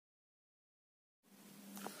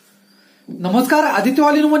नमस्कार,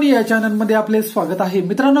 आदित्य या चॅनलमध्ये आपले स्वागत आहे।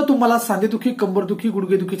 मित्रांनो, तुम्हाला सांधेदुखी, कंबरदुखी,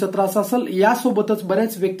 गुडघेदुखीचा त्रास असेल, यासोबतच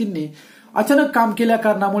बऱ्याच व्यक्तींनी अचानक काम केल्या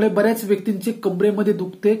कारणामुळे बऱ्याच व्यक्तींचे कमरेमध्ये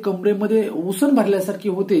दुखते, कमरेमध्ये उसण भरल्यासारखी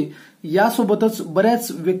होते। यासोबतच बऱ्याच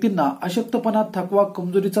व्यक्तींना अशक्तपणा, थकवा,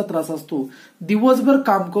 कमजोरीचा त्रास असतो। दिवसभर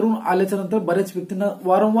काम करून आल्याच्या नंतर बऱ्याच व्यक्तींना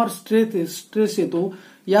वारंवार स्ट्रेस येतो।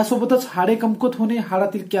 यासोबतच हाडे कमकुवत होणे,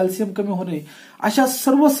 हाडातील कॅल्शियम कमी होणे, अशा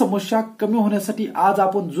सर्व समस्या कमी होण्यासाठी आज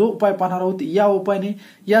आपण जो उपाय पाहणार आहोत, या उपायाने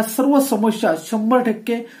या सर्व समस्या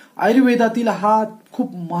 100% आयुर्वेदातील हा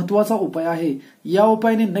खूप महत्वाचा उपाय आहे। या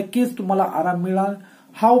उपायाने नक्कीच तुम्हाला आराम मिळणार।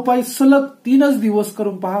 हा उपाय सलग 3 दिवस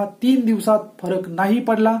करून पहा। 3 दिवसात फरक नाही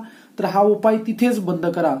पडला तर हा उपाय तिथेच बंद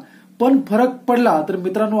करा। पण फरक पडला तर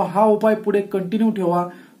मित्रांनो, हा उपाय पुढे कंटिन्यू ठेवा।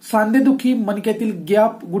 सांधेदुखी, मणक्यातील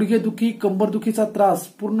गॅप, गुडघेदुखी, कंबरदुखीचा त्रास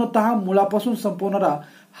पूर्णतः मुळापासून संपवणारा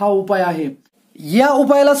हा उपाय आहे। या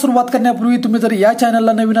उपायाला सुरुवात करण्यापूर्वी तुम्ही जर या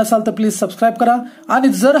चॅनलला नवीन असाल तर प्लीज सबस्क्राइब करा, आणि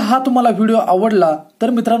जर हा तुम्हाला व्हिडिओ आवडला तर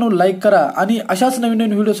मित्रांनो लाईक करा, आणि अशाच नवीन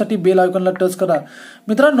नवीन व्हिडिओसाठी बेल आयकॉनला टच करा।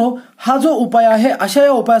 मित्रांनो, हा जो उपाय आहे, अशा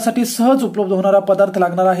या उपायासाठी सहज उपलब्ध होणारा पदार्थ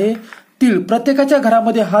लागणार आहे तीळ। प्रत्येकाच्या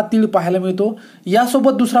घरामध्ये हा तीळ पाहायला मिळतो।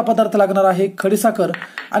 यासोबत दुसरा पदार्थ लागणार आहे खडीसाखर,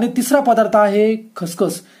 आणि तिसरा पदार्थ आहे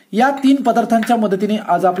खसखस। या 3 पदार्थांच्या मदतीने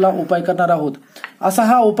आज आपला उपाय करणार आहोत। असा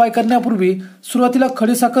हा उपाय करण्यापूर्वी सुरुवातीला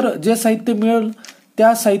खडीसाखर जे साहित्य मिळेल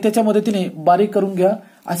त्या साहित्याच्या मदतीने बारीक करून घ्या।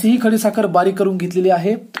 अशी ही खडीसाखर बारीक करून घेतलेली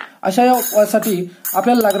आहे। अशा या उपायासाठी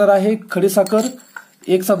आपल्याला लागणार आहे खडीसाखर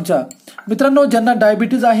 1 चमचा। मित्रांनो, ज्यांना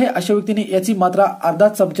डायबिटीज आहे अशा व्यक्तीने याची मात्रा अर्धा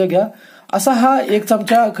चमचा घ्या। असा हा 1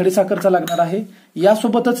 चमचा खडीसाखरचा लागणार आहे।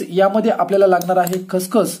 यासोबतच यामध्ये आपल्याला लागणार आहे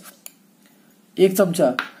खसखस 1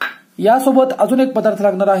 चमचा। यासोबत अजून एक पदार्थ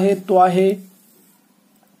लागणार आहे, तो आहे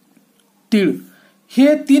तीळ।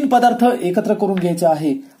 हे 3 पदार्थ एकत्र करून घ्यायचे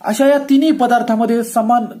आहे। अशा या 3 पदार्थामध्ये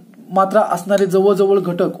समान मात्रा असणारे जवळजवळ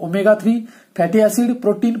घटक omega 3, fatty acid,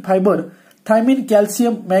 protein, fibre, thiamine,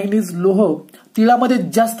 calcium, manganese, लोह, तिळामध्ये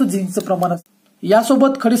जास्त झिंकचं प्रमाण असते।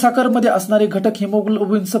 यासोबत खडीसाखरमध्ये असणारे घटक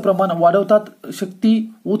हिमोग्लोबिनचं प्रमाण वाढवतात,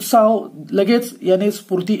 शक्ती, उत्साह लगेच याने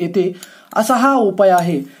स्फूर्ती येते। असा हा उपाय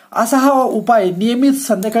आहे। असा हा उपाय नियमित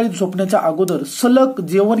संध्याकाळी झोपण्याच्या अगोदर सलग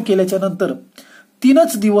जेवण केल्याच्या नंतर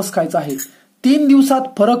 3 दिवस खायचा आहे। 3 दिवसात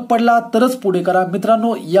फरक पडला तरच पुढे करा।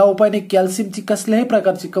 मित्रांनो, या उपायाने कॅल्शियमची कसल्याही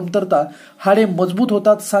प्रकारची कमतरता, हाडे मजबूत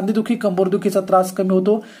होतात, सांधेदुखी, कंबरदुखीचा त्रास कमी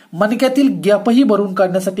होतो, मणक्यातील गॅपही भरून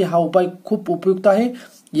काढण्यासाठी हा उपाय खूप उपयुक्त आहे।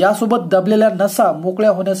 यासोबत दबलेल्या नसा मोकळ्या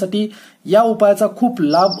होण्यासाठी या उपायाचा खूप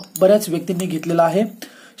लाभ बऱ्याच व्यक्तींनी घेतलेला आहे।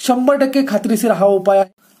 100% खात्रीशीर हा उपाय आहे।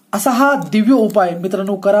 असा हा दिव्य उपाय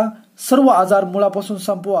मित्रांनो करा। सर्व आजार मुळापासून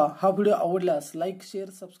संपवा। हा व्हिडिओ आवडल्यास लाईक, शेअर,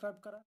 सबस्क्राईब करा।